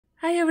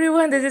Hi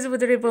everyone, this is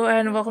Puteri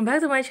and welcome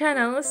back to my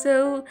channel.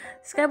 So,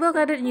 Skyblock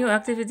added new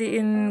activity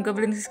in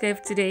Goblin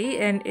Escape today,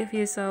 and if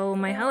you saw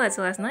my highlights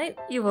last night,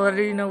 you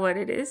already know what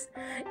it is.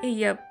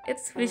 Yep,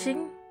 it's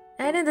fishing.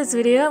 And in this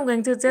video, I'm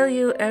going to tell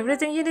you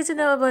everything you need to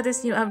know about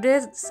this new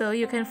update so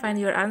you can find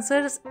your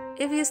answers.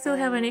 If you still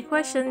have any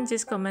questions,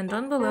 just comment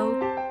down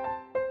below.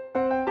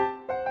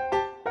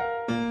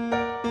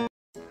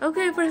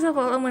 Okay, first of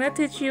all, I'm gonna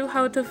teach you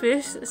how to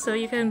fish so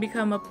you can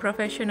become a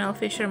professional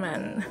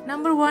fisherman.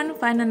 Number 1,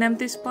 find an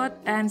empty spot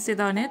and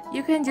sit on it.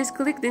 You can just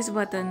click this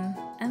button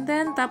and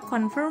then tap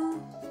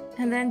confirm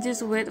and then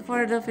just wait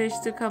for the fish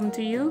to come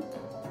to you.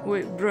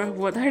 Wait, bro,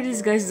 what are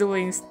these guys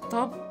doing?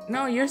 Stop!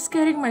 No, you're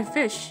scaring my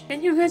fish.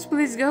 Can you guys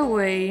please go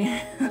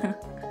away?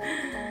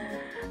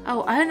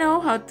 Oh, I know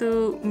how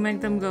to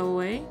make them go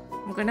away.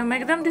 I'm gonna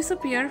make them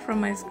disappear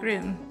from my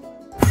screen.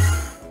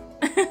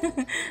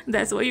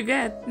 That's what you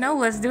get. Now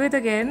let's do it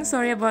again.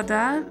 Sorry about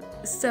that.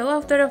 So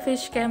after a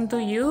fish came to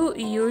you,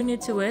 you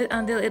need to wait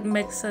until it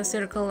makes a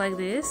circle like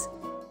this.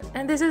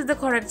 And this is the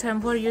correct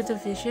time for you to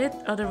fish it,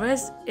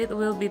 otherwise it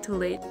will be too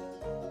late.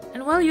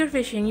 And while you're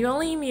fishing, you're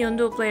only immune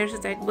to a player's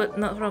attack but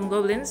not from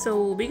goblins,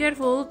 so be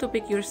careful to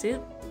pick your seat.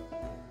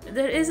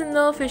 There is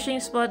no fishing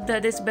spot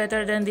that is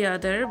better than the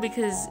other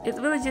because it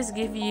will just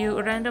give you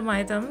a random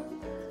item.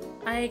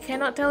 I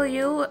cannot tell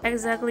you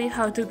exactly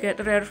how to get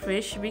rare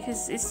fish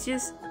because it's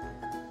just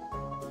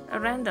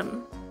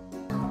random.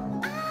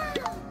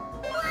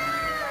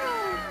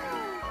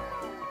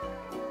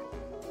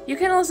 You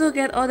can also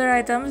get other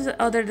items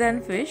other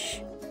than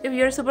fish. If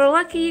you're super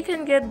lucky, you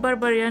can get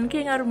Barbarian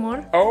King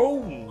armor.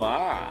 Oh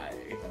my!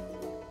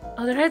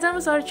 Other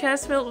items are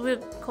chests filled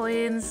with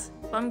coins,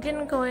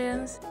 pumpkin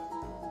coins,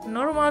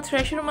 normal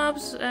treasure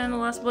maps, and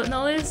last but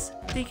not least,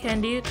 the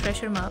candy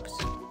treasure maps.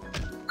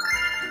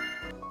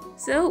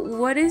 So,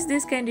 what is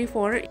this candy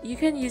for? You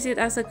can use it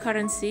as a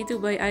currency to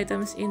buy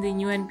items in the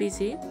new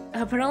NPC.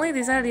 Apparently,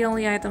 these are the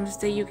only items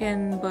that you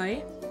can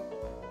buy.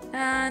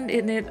 And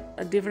it needs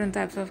different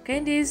types of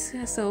candies,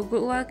 so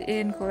good luck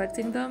in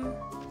collecting them.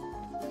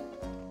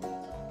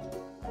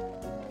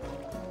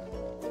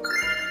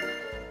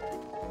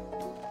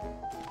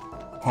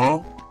 Huh?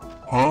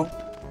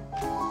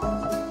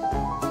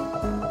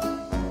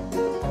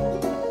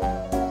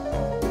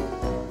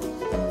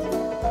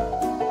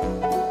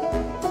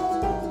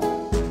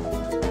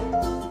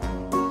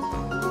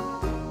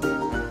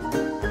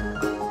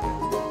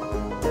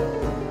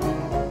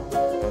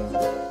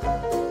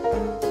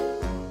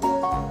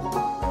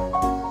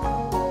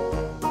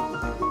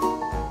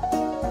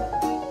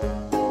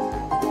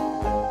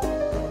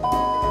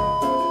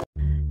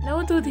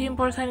 Now to the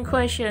important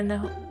question,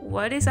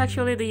 what is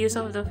actually the use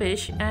of the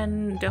fish?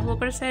 And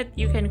developer said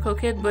you can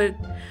cook it, but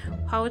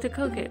how to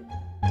cook it?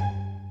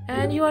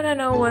 And you wanna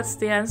know what's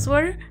the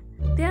answer?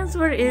 The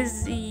answer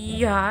is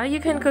yeah, you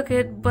can cook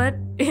it, but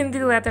in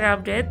the later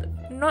update,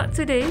 not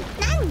today.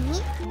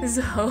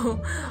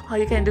 So all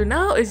you can do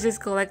now is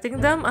just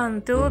collecting them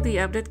until the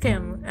update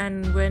came.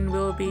 And when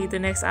will be the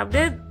next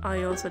update?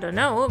 I also don't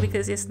know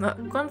because it's not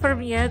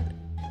confirmed yet.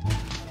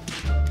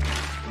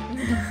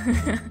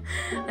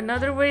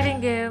 Another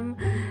waiting game.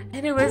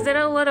 Anyways, there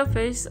are a lot of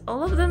fish.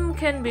 All of them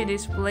can be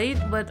displayed,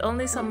 but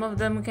only some of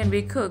them can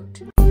be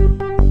cooked.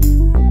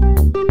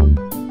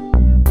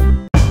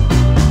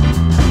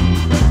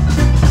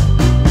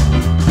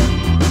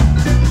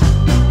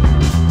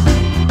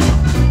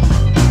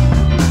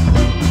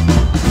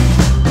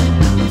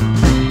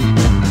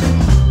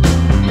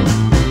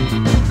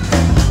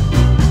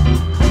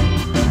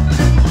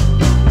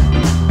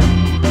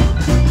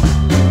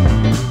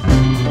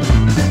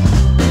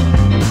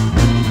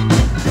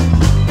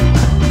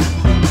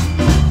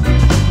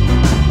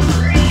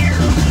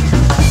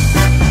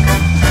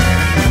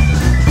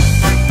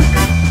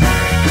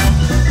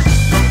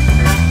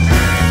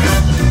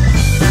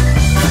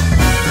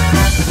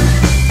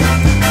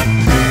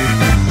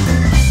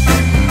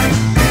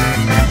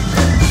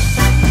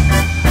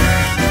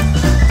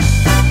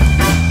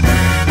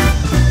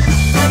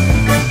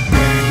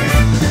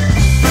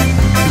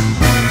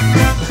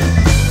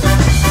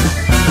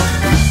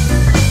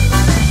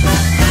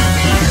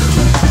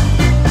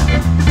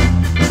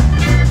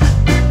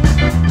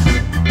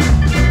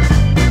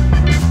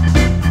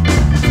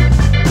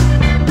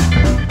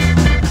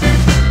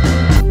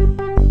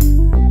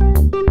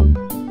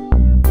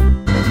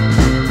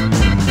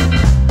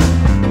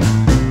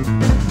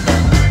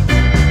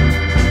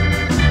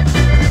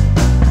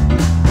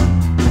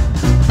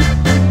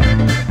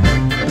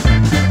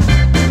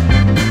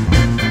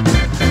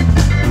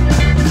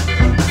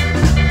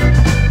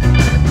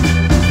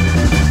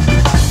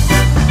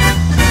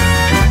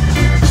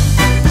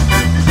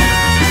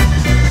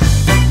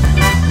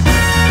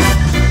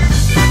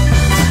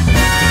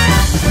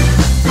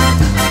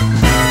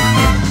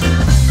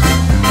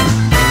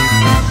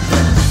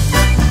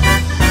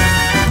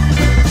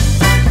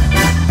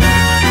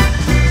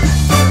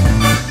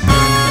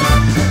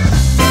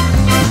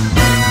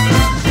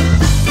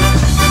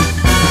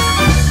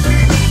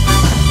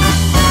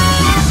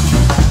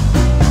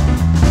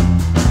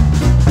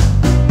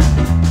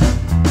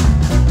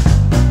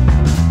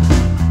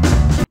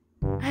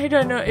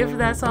 don't know if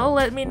that's all,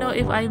 let me know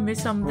if I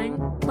missed something.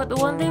 But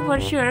one thing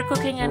for sure,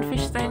 cooking and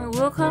fish tank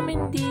will come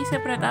in the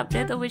separate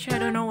update, which I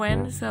don't know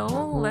when, so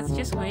let's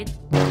just wait.